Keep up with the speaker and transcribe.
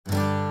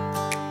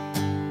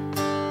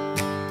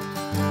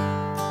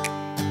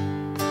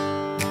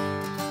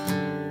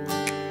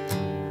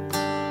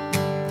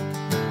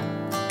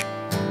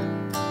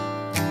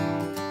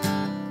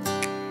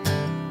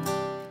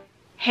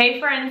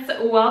Hey friends,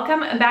 welcome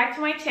back to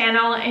my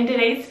channel. In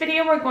today's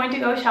video we're going to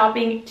go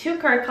shopping to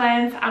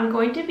Kirkland's. I'm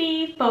going to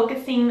be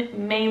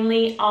focusing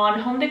mainly on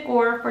home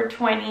decor for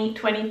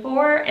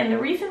 2024, and the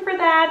reason for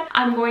that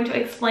I'm going to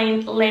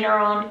explain later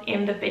on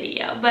in the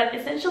video. But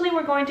essentially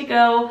we're going to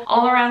go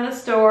all around the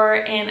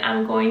store and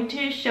I'm going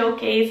to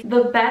showcase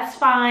the best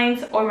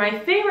finds or my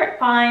favorite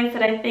finds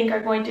that I think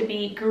are going to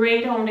be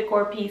great home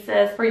decor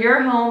pieces for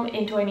your home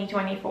in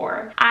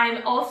 2024.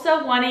 I'm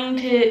also wanting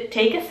to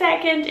take a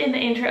second in the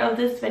intro of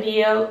this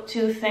video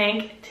to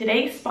thank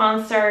today's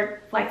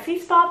sponsor,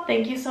 FlexiSpot.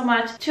 Thank you so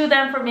much to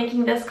them for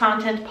making this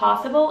content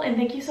possible, and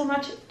thank you so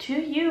much to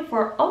you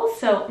for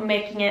also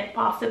making it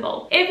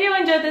possible. If you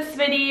enjoyed this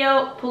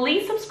video,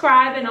 please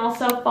subscribe and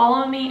also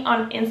follow me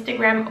on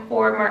Instagram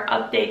for more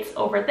updates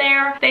over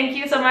there. Thank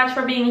you so much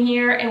for being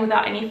here, and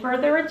without any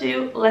further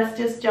ado, let's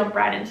just jump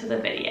right into the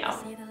video.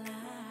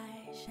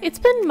 It's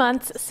been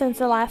months since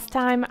the last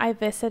time I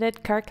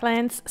visited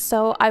Kirkland's,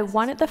 so I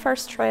wanted the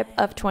first trip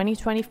of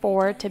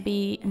 2024 to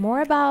be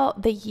more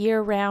about the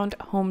year-round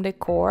home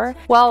decor.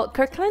 While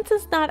Kirkland's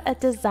is not a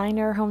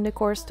designer home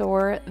decor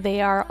store,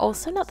 they are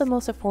also not the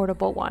most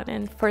affordable one,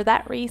 and for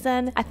that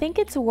reason, I think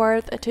it's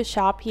worth to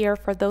shop here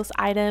for those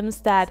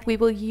items that we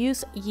will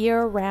use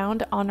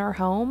year-round on our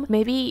home.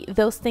 Maybe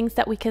those things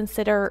that we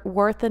consider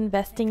worth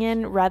investing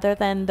in rather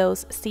than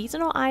those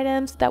seasonal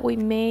items that we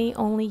may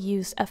only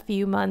use a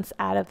few months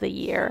out of the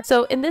year.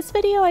 So in this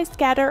video I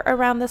scatter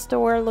around the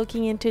store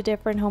looking into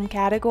different home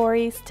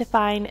categories to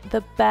find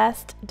the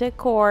best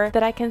decor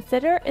that I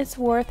consider is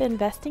worth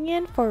investing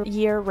in for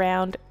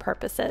year-round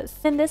purposes.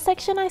 In this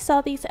section I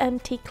saw these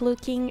antique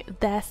looking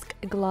desk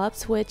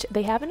gloves, which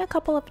they have in a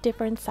couple of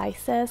different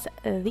sizes.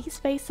 These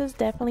vases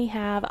definitely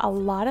have a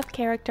lot of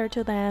character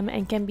to them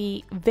and can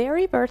be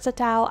very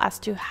versatile as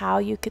to how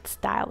you could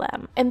style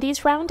them. And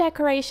these round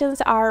decorations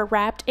are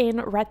wrapped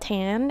in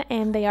rattan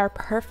and they are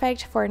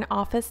perfect for an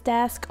office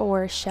desk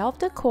or shelf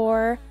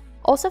decor.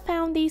 Also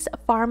found these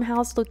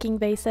farmhouse looking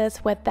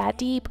vases with that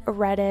deep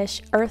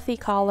reddish earthy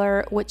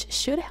color, which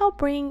should help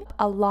bring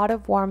a lot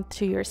of warmth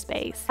to your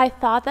space. I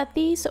thought that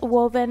these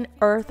woven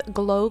earth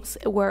globes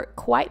were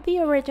quite the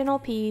original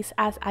piece,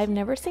 as I've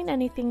never seen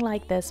anything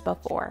like this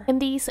before.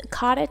 And these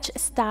cottage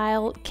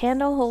style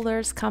candle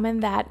holders come in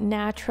that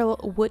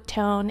natural wood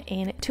tone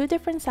in two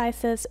different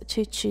sizes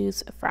to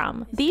choose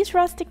from. These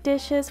rustic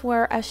dishes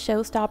were a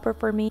showstopper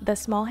for me. The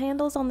small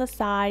handles on the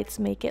sides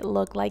make it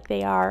look like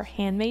they are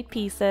handmade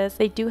pieces.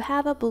 They do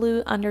have a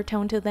blue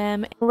undertone to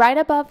them. Right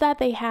above that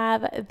they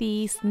have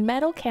these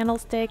metal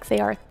candlesticks. They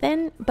are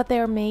thin, but they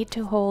are made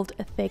to hold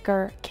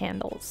thicker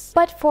candles.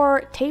 But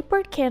for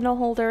tapered candle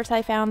holders,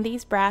 I found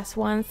these brass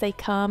ones. They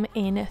come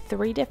in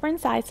three different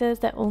sizes.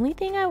 The only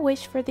thing I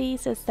wish for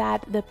these is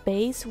that the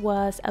base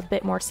was a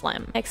bit more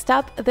slim. Next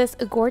up, this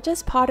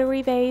gorgeous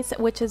pottery vase,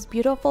 which is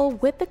beautiful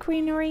with the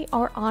greenery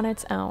or on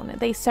its own.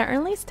 They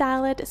certainly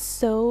style it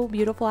so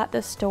beautiful at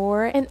the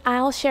store, and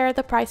I'll share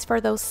the price for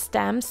those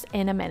stems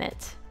in a minute.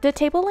 The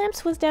table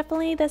lamps was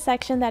definitely the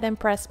section that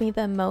impressed me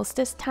the most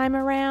this time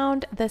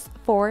around. This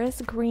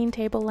forest green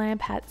table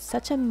lamp had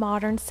such a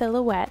modern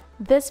silhouette.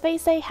 This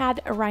vase I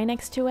had right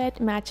next to it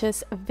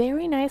matches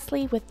very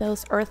nicely with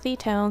those earthy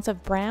tones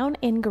of brown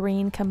and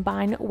green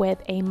combined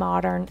with a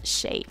modern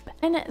shape.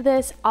 And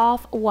this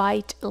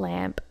off-white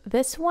lamp.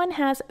 This one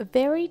has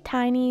very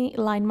tiny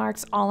line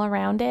marks all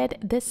around it.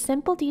 This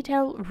simple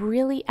detail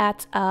really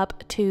adds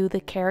up to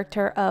the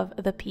character of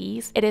the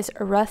piece. It is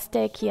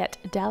rustic yet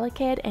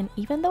delicate, and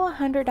even though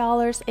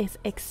 $100 is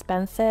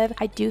expensive,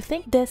 I do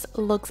think this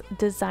looks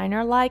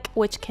designer-like,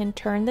 which can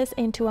turn this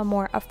into a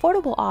more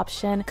affordable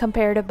option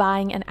compared to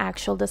buying an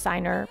actual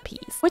designer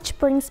piece. Which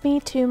brings me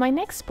to my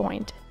next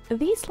point.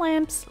 These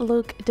lamps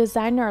look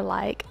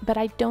designer-like, but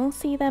I don't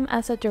see them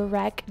as a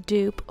direct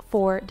dupe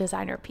for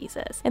designer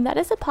pieces. And that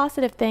is a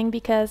positive thing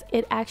because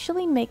it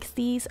actually makes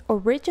these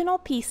original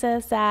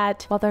pieces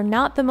that, while they're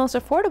not the most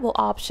affordable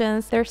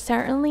options, they're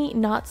certainly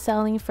not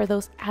selling for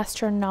those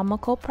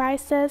astronomical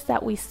prices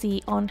that we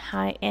see on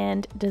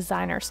high-end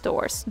designer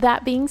stores.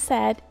 That being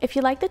said, if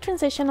you like the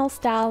transitional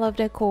style of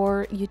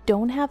decor, you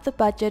don't have the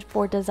budget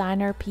for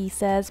designer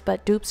pieces,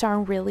 but dupes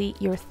aren't really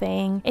your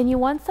thing, and you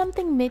want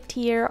something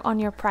mid-tier on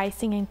your pricing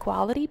and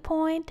quality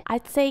point,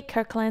 I'd say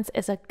Kirkland's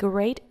is a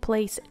great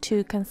place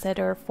to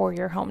consider for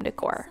your home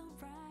decor.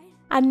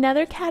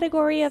 Another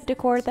category of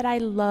decor that I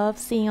love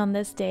seeing on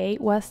this day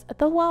was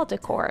the wall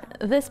decor.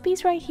 This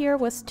piece right here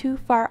was too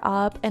far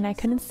up and I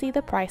couldn't see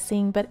the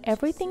pricing, but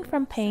everything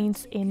from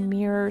paints and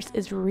mirrors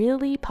is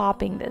really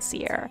popping this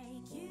year.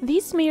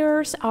 These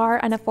mirrors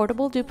are an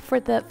affordable dupe for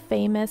the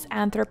famous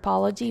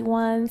Anthropologie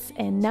ones,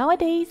 and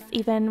nowadays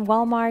even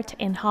Walmart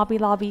and Hobby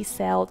Lobby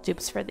sell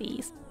dupes for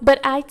these. But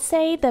I'd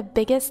say the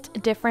biggest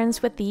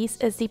difference with these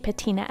is the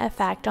patina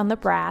effect on the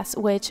brass,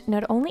 which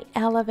not only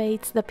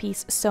elevates the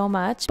piece so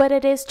much, but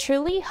it is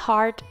truly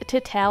hard to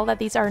tell that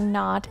these are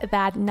not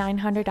that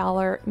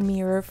 $900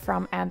 mirror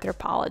from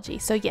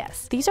Anthropologie. So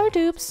yes, these are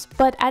dupes,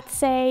 but I'd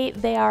say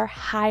they are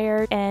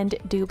higher end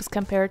dupes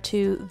compared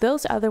to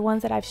those other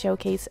ones that I've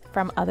showcased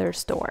from other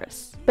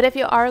stores. But if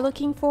you are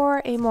looking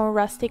for a more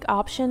rustic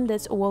option,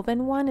 this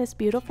woven one is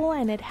beautiful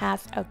and it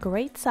has a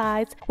great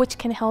size, which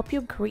can help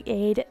you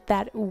create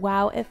that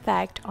wow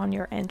effect on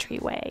your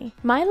entryway.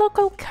 My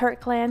local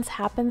Kirkland's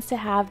happens to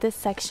have this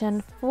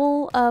section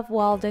full of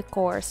wall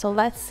decor, so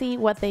let's see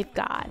what they've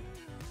got.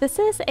 This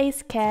is a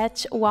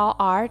sketch wall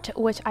art,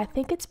 which I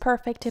think it's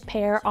perfect to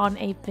pair on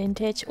a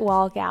vintage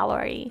wall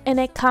gallery. And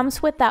it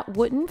comes with that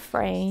wooden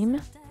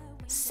frame.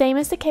 Same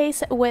is the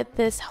case with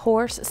this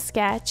horse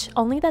sketch,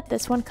 only that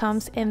this one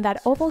comes in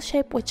that oval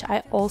shape, which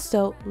I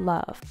also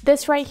love.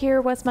 This right here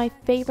was my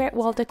favorite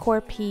wall decor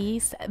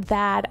piece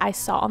that I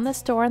saw on the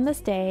store on this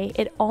day.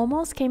 It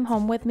almost came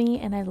home with me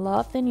and I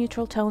love the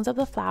neutral tones of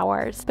the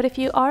flowers. But if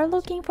you are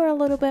looking for a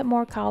little bit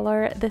more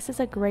color, this is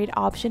a great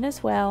option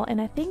as well.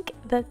 And I think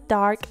the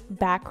dark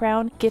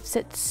background gives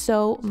it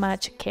so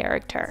much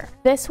character.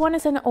 This one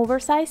is an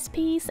oversized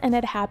piece and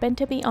it happened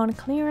to be on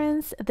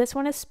clearance. This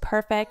one is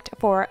perfect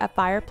for a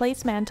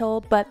fireplace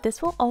mantle, but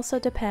this will also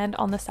depend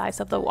on the size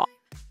of the wall.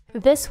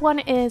 This one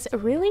is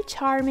really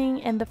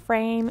charming and the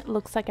frame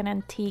looks like an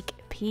antique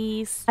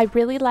piece. I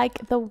really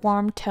like the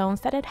warm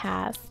tones that it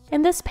has.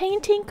 And this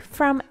painting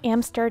from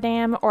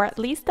Amsterdam, or at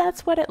least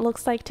that's what it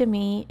looks like to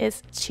me,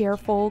 is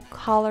cheerful,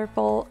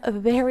 colorful,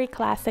 very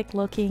classic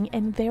looking,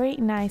 and very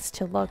nice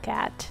to look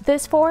at.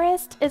 This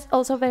forest is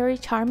also very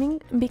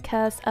charming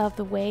because of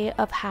the way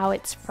of how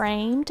it's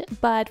framed,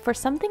 but for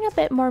something a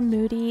bit more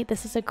moody,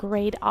 this is a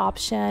great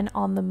option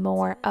on the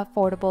more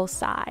affordable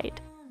side.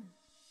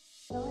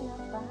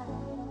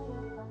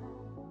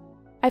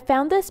 I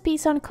found this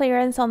piece on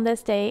clearance on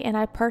this day and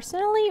I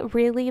personally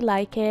really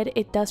like it.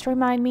 It does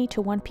remind me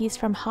to one piece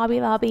from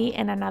Hobby Lobby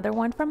and another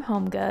one from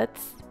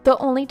HomeGoods. The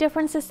only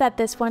difference is that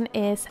this one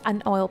is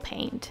an oil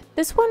paint.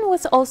 This one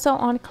was also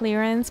on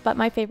clearance, but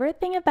my favorite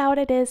thing about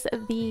it is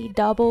the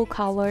double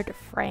colored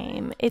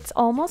frame. It's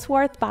almost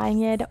worth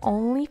buying it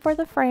only for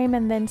the frame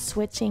and then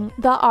switching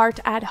the art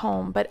at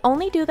home, but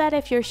only do that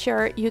if you're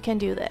sure you can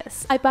do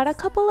this. I bought a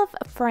couple of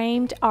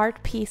framed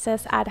art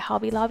pieces at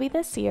Hobby Lobby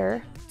this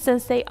year.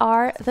 Since they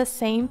are the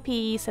same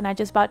piece and I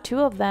just bought 2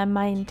 of them,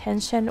 my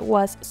intention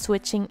was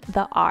switching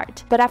the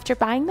art. But after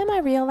buying them, I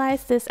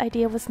realized this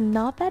idea was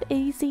not that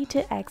easy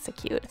to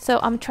execute. So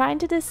I'm trying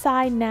to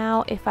decide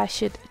now if I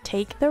should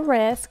take the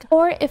risk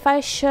or if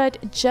I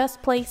should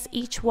just place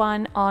each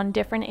one on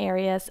different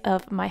areas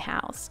of my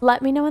house.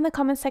 Let me know in the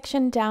comment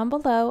section down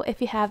below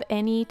if you have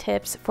any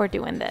tips for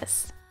doing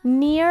this.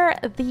 Near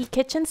the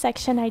kitchen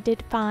section, I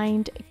did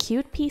find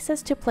cute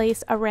pieces to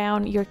place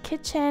around your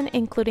kitchen,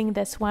 including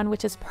this one,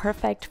 which is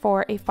perfect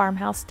for a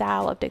farmhouse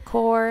style of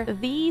decor.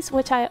 These,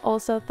 which I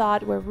also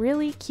thought were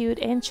really cute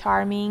and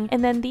charming.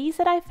 And then these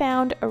that I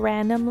found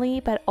randomly,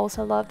 but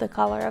also love the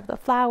color of the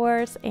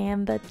flowers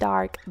and the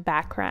dark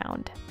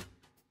background.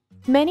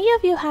 Many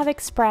of you have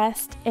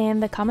expressed in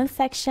the comment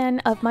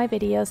section of my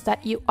videos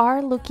that you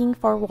are looking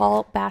for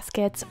wall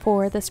baskets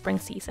for the spring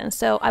season,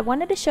 so I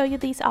wanted to show you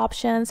these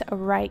options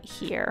right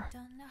here.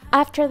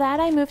 After that,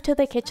 I moved to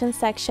the kitchen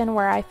section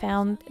where I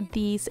found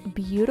these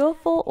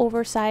beautiful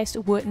oversized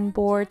wooden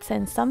boards,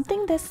 and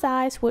something this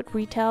size would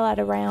retail at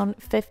around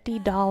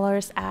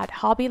 $50 at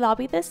Hobby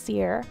Lobby this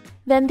year.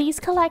 Then these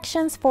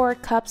collections for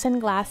cups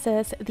and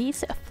glasses,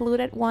 these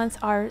fluted ones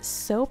are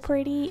so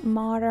pretty,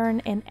 modern,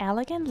 and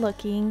elegant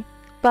looking.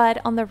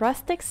 But on the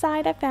rustic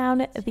side, I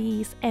found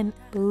these and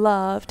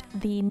loved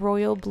the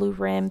royal blue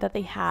rim that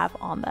they have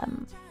on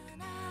them.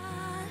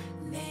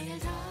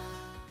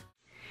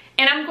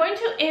 And I'm going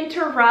to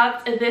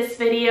interrupt this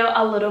video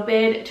a little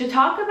bit to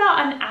talk about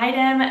an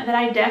item that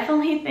I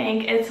definitely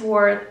think is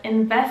worth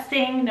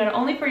investing, not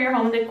only for your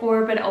home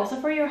decor, but also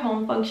for your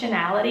home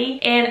functionality.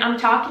 And I'm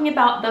talking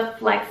about the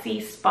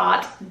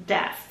FlexiSpot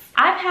desk.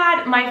 I've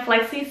had my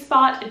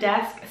FlexiSpot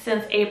desk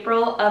since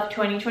April of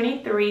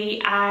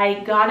 2023.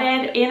 I got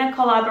it in a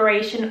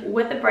collaboration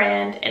with the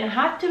brand, and I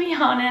have to be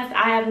honest,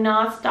 I have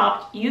not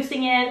stopped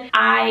using it.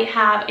 I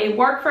have a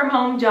work from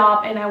home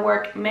job and I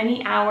work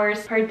many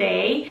hours per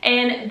day,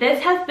 and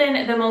this has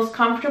been the most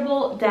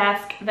comfortable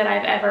desk that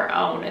I've ever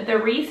owned. The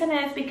reason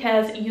is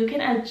because you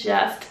can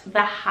adjust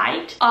the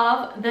height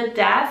of the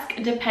desk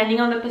depending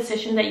on the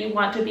position that you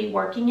want to be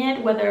working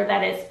in, whether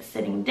that is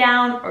sitting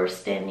down or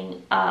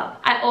standing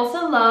up. I also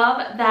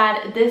love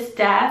that this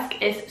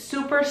desk is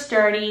super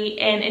sturdy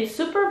and it's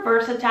super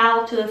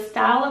versatile to the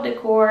style of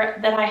decor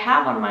that I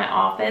have on my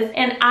office.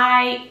 And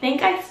I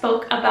think I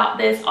spoke about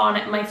this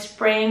on my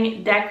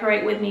spring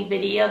decorate with me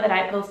video that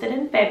I posted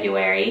in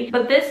February.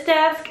 But this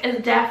desk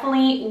is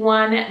definitely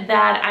one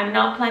that I'm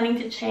not planning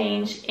to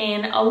change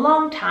in a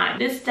long time.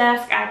 This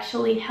desk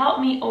actually helped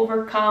me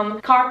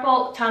overcome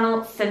carpal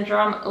tunnel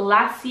syndrome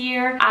last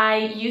year. I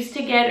used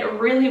to get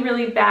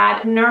really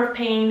bad nerve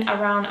pain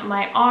around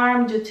my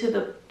arm due to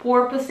the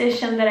poor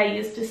position that I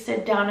used to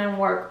sit down and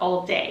work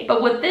all day.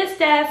 But with this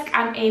desk,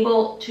 I'm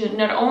able to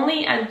not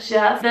only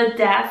adjust the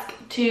desk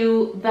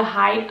to the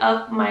height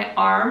of my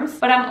arms,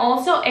 but I'm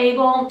also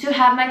able to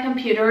have my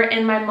computer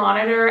and my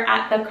monitor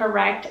at the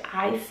correct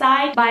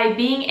eyesight by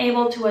being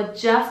able to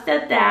adjust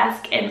the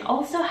desk and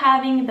also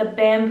having the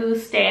bamboo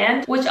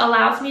stand, which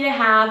allows me to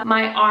have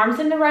my arms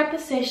in the right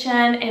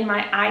position and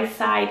my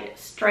eyesight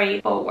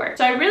straight forward.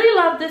 So I really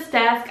love this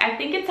desk. I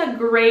think it's a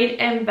great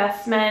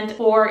investment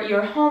for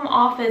your home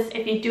office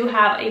if you do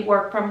have a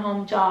work from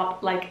home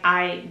job like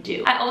I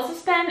do. I also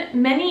spend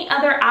many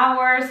other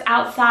hours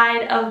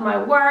outside of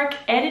my work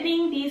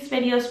editing these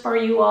videos for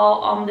you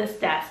all on this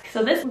desk.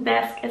 So this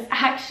desk is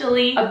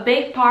actually a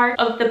big part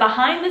of the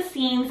behind the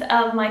scenes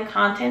of my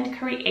content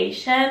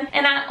creation,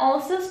 and I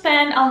also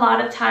spend a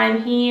lot of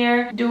time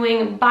here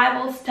doing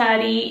Bible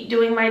study,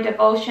 doing my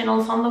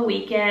devotionals on the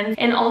weekends,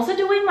 and also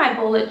doing my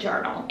bullet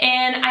journal.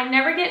 And I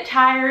never get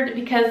tired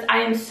because I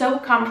am so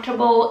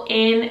comfortable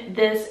in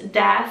this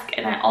desk,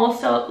 and I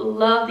also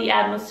love the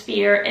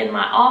atmosphere in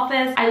my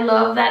office. I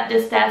love that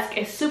this desk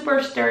is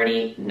super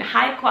sturdy and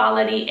high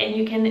quality, and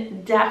you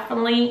can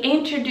definitely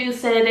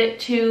introduce it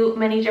to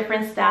many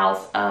different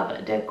styles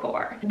of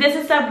decor. This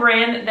is a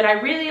brand that I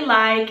really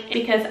like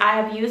because I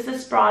have used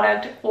this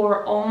product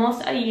for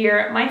almost a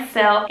year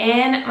myself,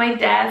 and my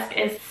desk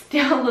is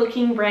still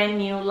looking brand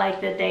new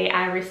like the day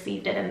I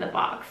received it in the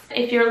box.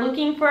 If you're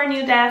looking for a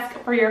new desk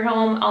for your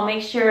home, I'll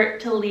make sure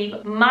to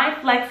leave my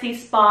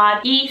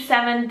FlexiSpot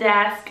E7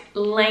 desk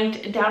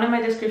linked down in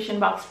my description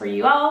box for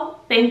you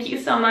all. Thank you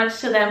so much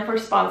to them for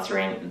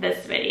sponsoring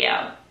this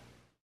video.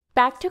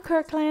 Back to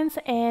Kirkland's,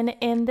 and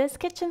in this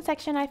kitchen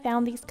section I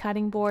found these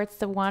cutting boards.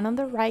 The one on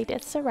the right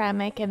is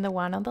ceramic and the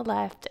one on the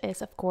left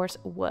is of course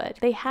wood.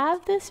 They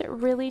have this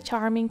really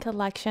charming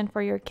collection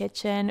for your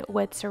kitchen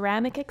with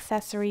ceramic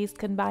accessories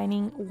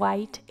combining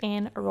white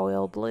and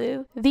royal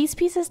blue. These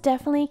pieces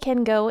definitely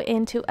can go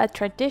into a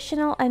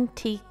traditional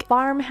antique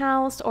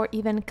farmhouse or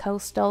even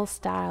coastal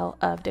style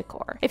of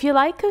decor. If you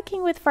like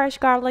cooking with fresh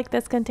garlic,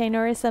 this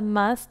container is a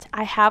must.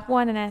 I have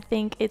one and I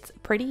think it's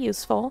pretty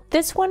useful.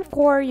 This one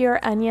for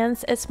your onions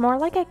is more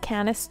like a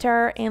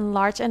canister and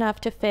large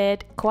enough to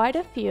fit quite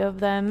a few of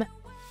them.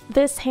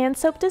 This hand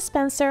soap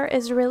dispenser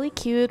is really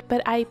cute,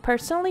 but I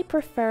personally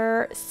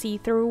prefer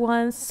see-through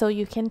ones so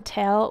you can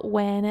tell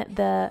when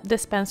the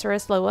dispenser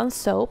is low on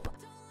soap.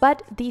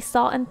 But these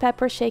salt and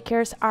pepper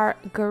shakers are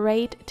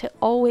great to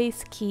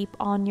always keep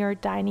on your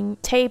dining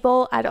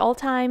table at all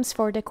times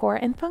for decor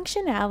and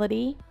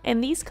functionality.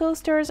 And these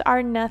coasters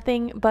are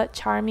nothing but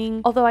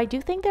charming, although I do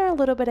think they're a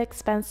little bit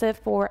expensive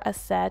for a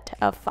set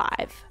of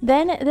 5.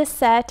 Then the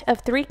set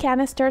of 3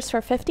 canisters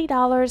for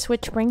 $50,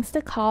 which brings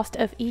the cost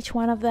of each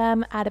one of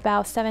them at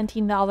about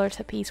 $17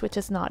 a piece, which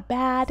is not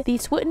bad.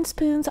 These wooden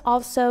spoons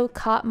also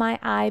caught my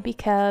eye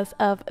because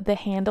of the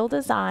handle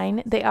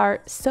design. They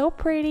are so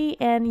pretty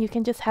and you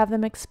can just have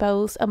them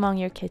exposed among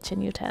your kitchen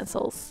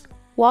utensils.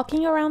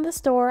 Walking around the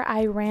store,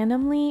 I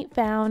randomly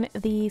found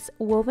these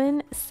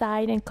woven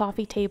side and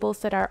coffee tables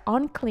that are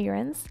on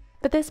clearance.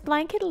 But this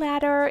blanket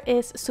ladder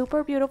is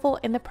super beautiful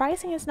and the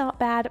pricing is not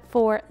bad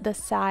for the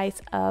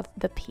size of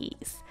the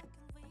piece.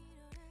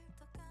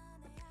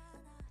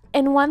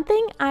 And one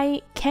thing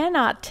I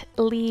cannot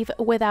leave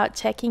without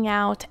checking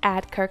out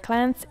at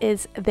Kirkland's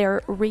is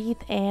their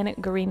wreath and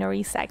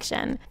greenery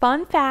section.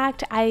 Fun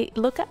fact, I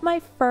look at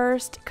my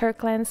first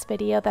Kirkland's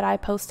video that I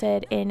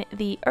posted in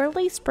the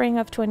early spring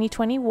of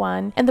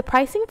 2021, and the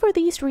pricing for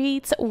these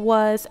wreaths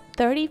was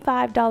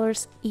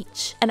 $35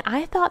 each. And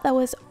I thought that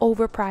was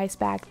overpriced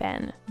back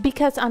then,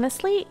 because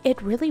honestly, it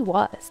really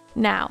was.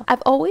 Now,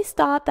 I've always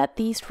thought that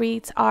these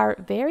wreaths are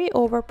very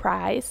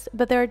overpriced,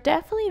 but they're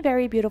definitely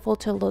very beautiful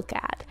to look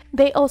at.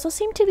 They also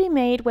seem to be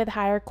made with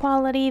higher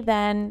quality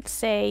than,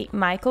 say,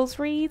 Michael's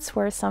wreaths,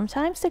 where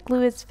sometimes the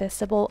glue is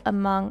visible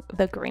among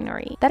the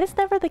greenery. That is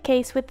never the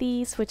case with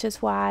these, which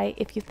is why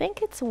if you think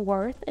it's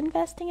worth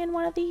investing in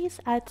one of these,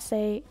 I'd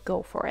say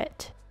go for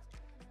it.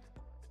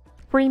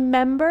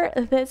 Remember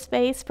this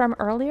vase from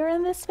earlier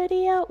in this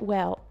video?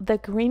 Well, the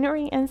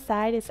greenery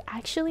inside is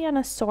actually an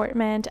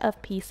assortment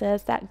of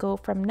pieces that go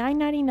from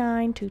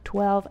 $9.99 to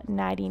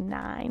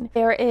 $12.99.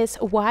 There is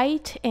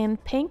white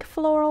and pink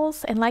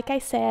florals, and like I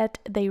said,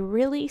 they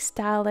really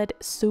style it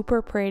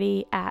super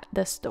pretty at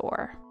the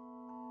store.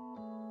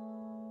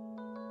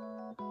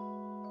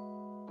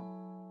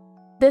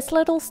 This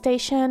little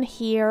station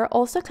here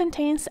also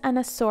contains an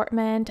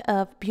assortment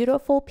of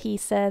beautiful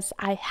pieces.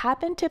 I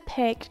happened to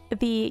pick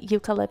the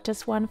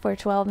eucalyptus one for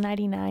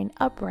 $12.99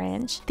 a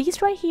branch.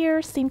 These right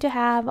here seem to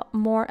have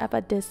more of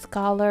a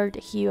discolored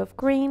hue of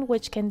green,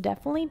 which can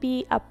definitely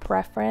be a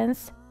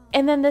preference.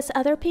 And then this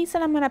other piece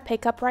that I'm going to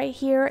pick up right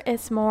here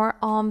is more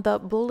on the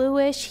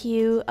bluish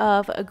hue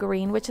of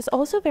green, which is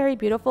also very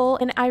beautiful.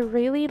 And I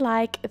really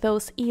like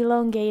those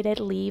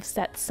elongated leaves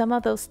that some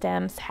of those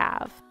stems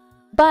have.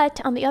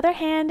 But on the other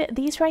hand,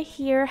 these right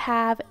here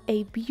have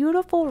a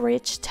beautiful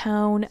rich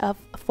tone of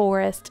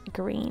forest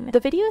green. The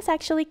video is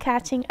actually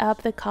catching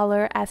up the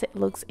color as it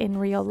looks in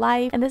real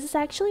life, and this is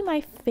actually my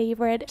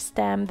favorite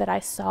stem that I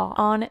saw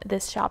on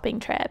this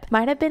shopping trip.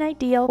 Might have been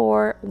ideal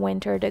for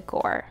winter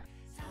decor.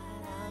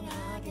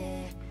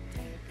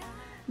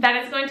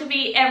 That is going to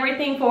be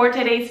everything for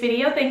today's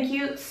video. Thank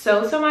you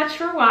so much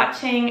for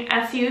watching.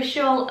 As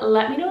usual,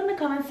 let me know in the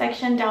comment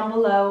section down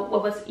below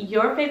what was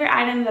your favorite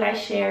item that I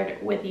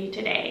shared with you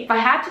today. If I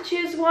had to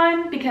choose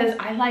one, because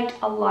I liked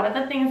a lot of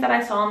the things that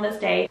I saw on this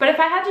day, but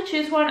if I had to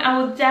choose one,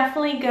 I would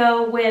definitely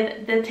go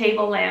with the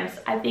table lamps.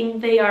 I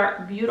think they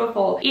are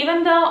beautiful.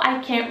 Even though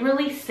I can't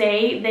really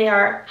say they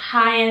are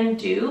high-end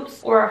dupes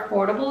or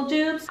affordable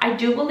dupes, I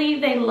do believe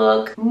they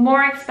look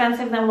more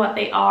expensive than what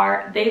they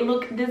are. They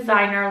look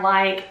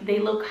designer-like, they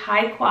look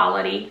high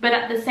quality, but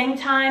at the same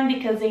time,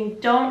 because they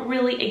don't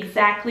really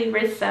exactly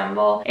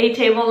resemble a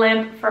table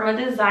lamp from a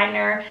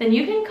designer, then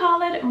you can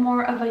call it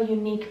more of a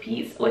unique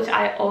piece, which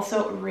I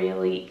also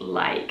really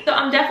like. So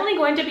I'm definitely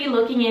going to be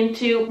looking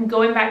into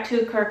going back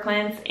to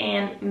Kirkland's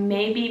and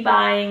maybe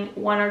buying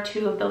one or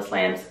two of those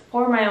lamps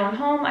for my own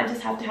home. I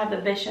just have to have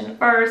the vision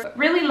first. But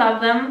really love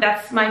them.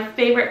 That's my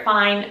favorite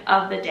find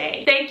of the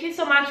day. Thank you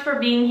so much for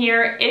being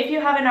here. If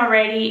you haven't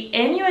already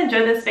and you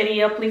enjoyed this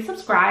video, please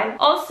subscribe.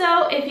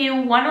 Also, if you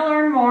want to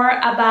learn more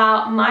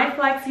about my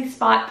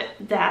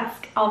FlexiSpot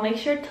desk, I'll make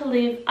sure to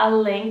leave a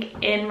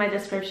link in my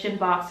description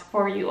box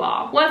for you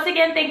all. Once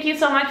again, thank you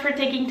so much for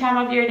taking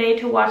time of your day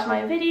to watch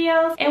my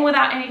videos. And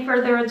without any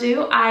further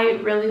ado, I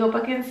really hope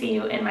I can see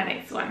you in my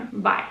next one.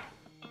 Bye.